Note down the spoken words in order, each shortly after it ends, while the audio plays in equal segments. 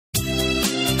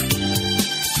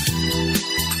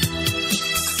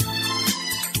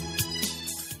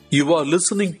You are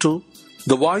listening to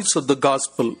The Voice of the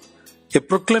Gospel, a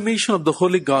proclamation of the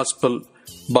Holy Gospel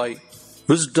by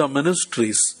Wisdom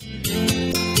Ministries.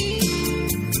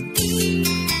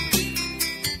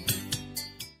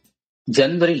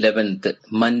 January 11th,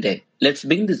 Monday. Let's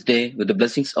begin this day with the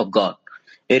blessings of God.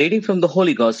 A reading from the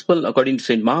Holy Gospel according to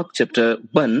St. Mark chapter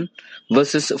 1,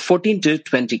 verses 14 to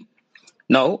 20.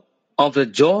 Now, after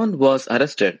John was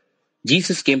arrested,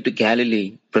 Jesus came to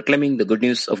Galilee, proclaiming the good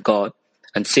news of God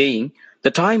and saying,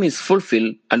 "The time is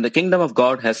fulfilled and the kingdom of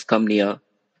God has come near.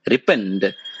 Repent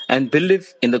and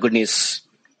believe in the good news."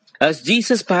 As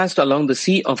Jesus passed along the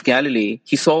Sea of Galilee,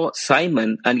 he saw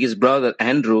Simon and his brother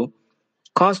Andrew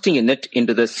casting a net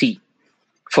into the sea,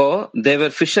 for they were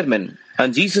fishermen.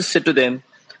 And Jesus said to them,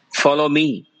 "Follow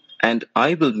me, and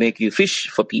I will make you fish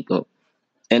for people."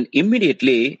 And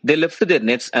immediately they left their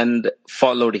nets and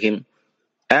followed him.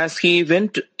 As he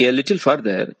went a little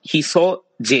further, he saw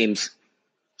James,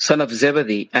 son of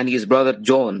Zebedee, and his brother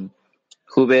John,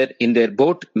 who were in their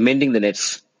boat mending the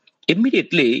nets.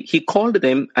 Immediately he called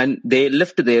them, and they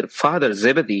left their father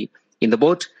Zebedee in the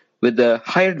boat with the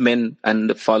hired men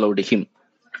and followed him.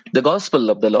 The Gospel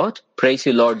of the Lord. Praise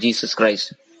you, Lord Jesus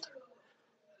Christ.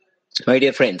 My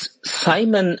dear friends,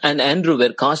 Simon and Andrew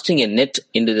were casting a net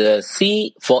into the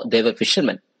sea, for they were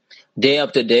fishermen. Day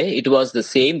after day, it was the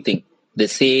same thing. The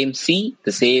same sea,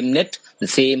 the same net, the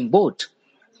same boat.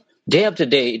 Day after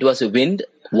day, it was wind,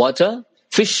 water,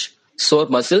 fish, sore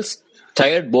muscles,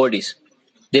 tired bodies.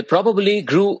 They probably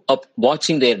grew up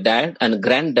watching their dad and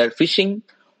granddad fishing,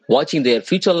 watching their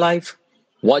future life,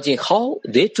 watching how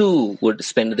they too would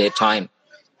spend their time.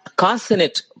 Cast the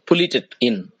net, pull it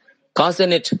in. Cast the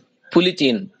net, pull it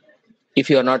in. If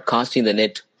you are not casting the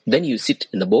net, then you sit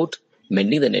in the boat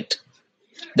mending the net.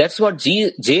 That's what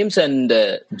James and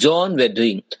John were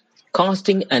doing.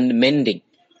 Casting and mending.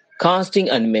 Casting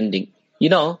and mending. You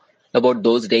know about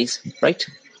those days, right?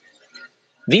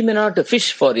 We may not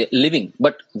fish for a living,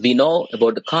 but we know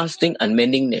about the casting and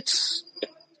mending nets.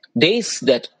 Days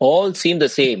that all seem the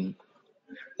same.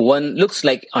 One looks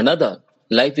like another.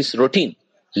 Life is routine,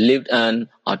 lived on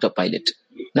autopilot.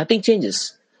 Nothing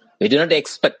changes. We do not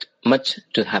expect much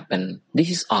to happen.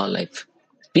 This is our life.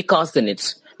 We cast the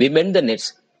nets. We mend the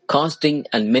nets, casting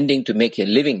and mending to make a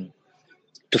living,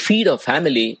 to feed our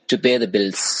family, to pay the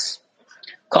bills.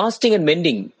 Casting and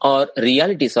mending are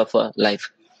realities of our life.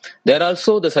 There are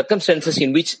also the circumstances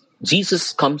in which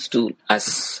Jesus comes to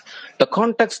us, the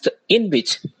context in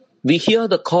which we hear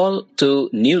the call to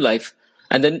new life,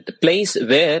 and then the place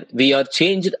where we are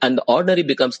changed and the ordinary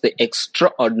becomes the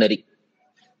extraordinary.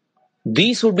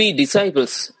 These would be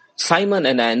disciples. Simon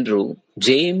and Andrew,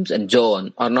 James and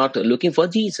John are not looking for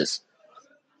Jesus.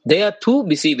 They are too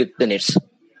busy with the nets.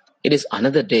 It is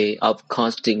another day of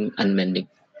casting and mending.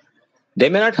 They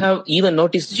may not have even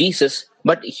noticed Jesus,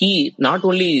 but he not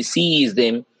only sees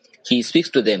them, he speaks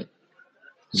to them.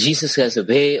 Jesus has a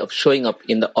way of showing up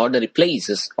in the ordinary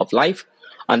places of life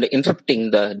and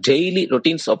interrupting the daily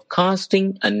routines of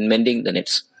casting and mending the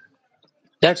nets.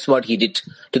 That's what he did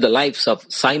to the lives of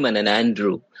Simon and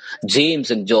Andrew,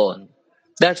 James and John.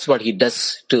 That's what he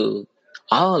does to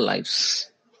our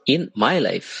lives, in my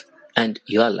life and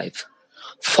your life.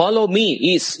 Follow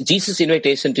me is Jesus'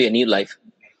 invitation to a new life.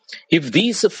 If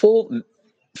these four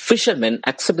fishermen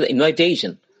accept the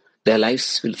invitation, their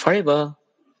lives will forever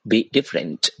be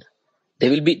different. They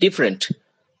will be different.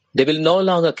 They will no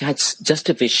longer catch just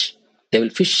a fish. They will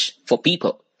fish for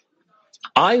people.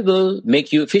 I will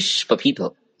make you fish for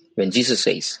people. When Jesus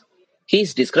says, he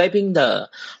is describing the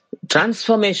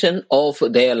transformation of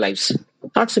their lives.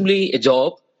 Not simply a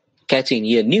job, catching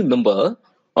a new member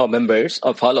or members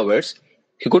or followers.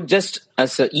 He could just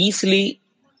as easily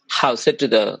have said to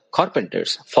the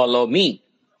carpenters, "Follow me,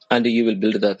 and you will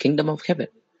build the kingdom of heaven."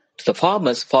 To the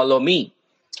farmers, "Follow me,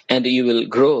 and you will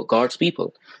grow God's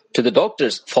people." To the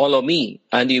doctors, "Follow me,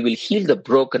 and you will heal the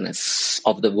brokenness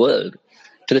of the world."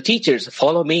 To the teachers,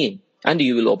 "Follow me, and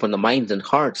you will open the minds and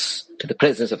hearts to the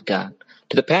presence of God."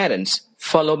 To the parents,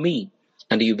 "Follow me,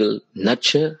 and you will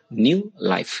nurture new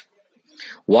life."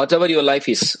 Whatever your life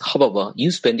is, however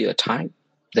you spend your time,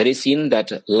 there is in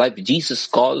that life Jesus'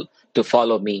 call to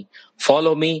follow me.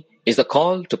 Follow me is the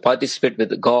call to participate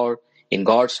with God in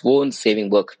God's own saving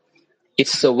work.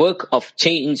 It's a work of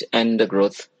change and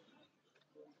growth.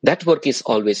 That work is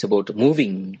always about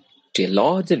moving to a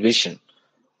larger vision,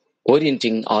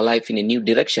 orienting our life in a new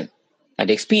direction,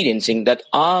 and experiencing that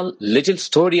our little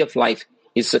story of life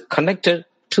is connected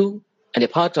to and a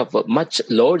part of a much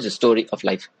larger story of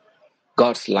life,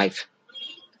 God's life.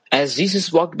 As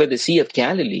Jesus walked by the Sea of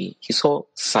Galilee, he saw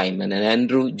Simon and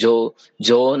Andrew,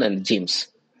 John and James.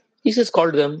 Jesus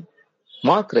called them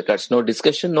Mark records no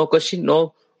discussion, no question,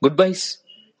 no goodbyes.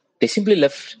 They simply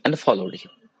left and followed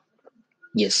him.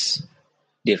 Yes,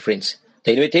 dear friends,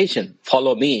 the invitation,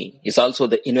 follow me, is also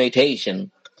the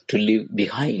invitation to leave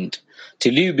behind.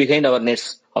 To leave behind our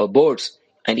nets, our boats,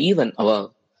 and even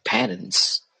our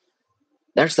parents.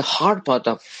 That's the hard part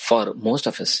for most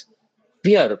of us.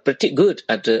 We are pretty good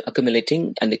at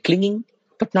accumulating and clinging,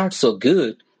 but not so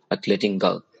good at letting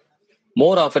go.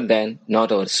 More often than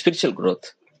not, our spiritual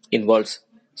growth involves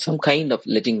some kind of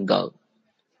letting go.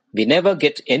 We never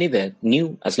get anywhere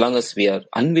new as long as we are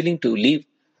unwilling to leave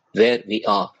where we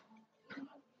are.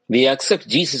 We accept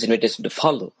Jesus' invitation to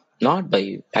follow, not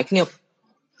by packing up,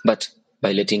 but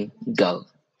by letting go.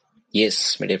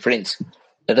 Yes, my dear friends,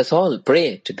 let us all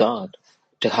pray to God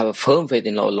to have a firm faith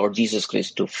in our Lord Jesus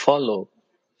Christ, to follow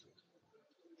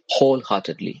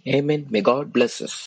wholeheartedly. Amen. May God bless us.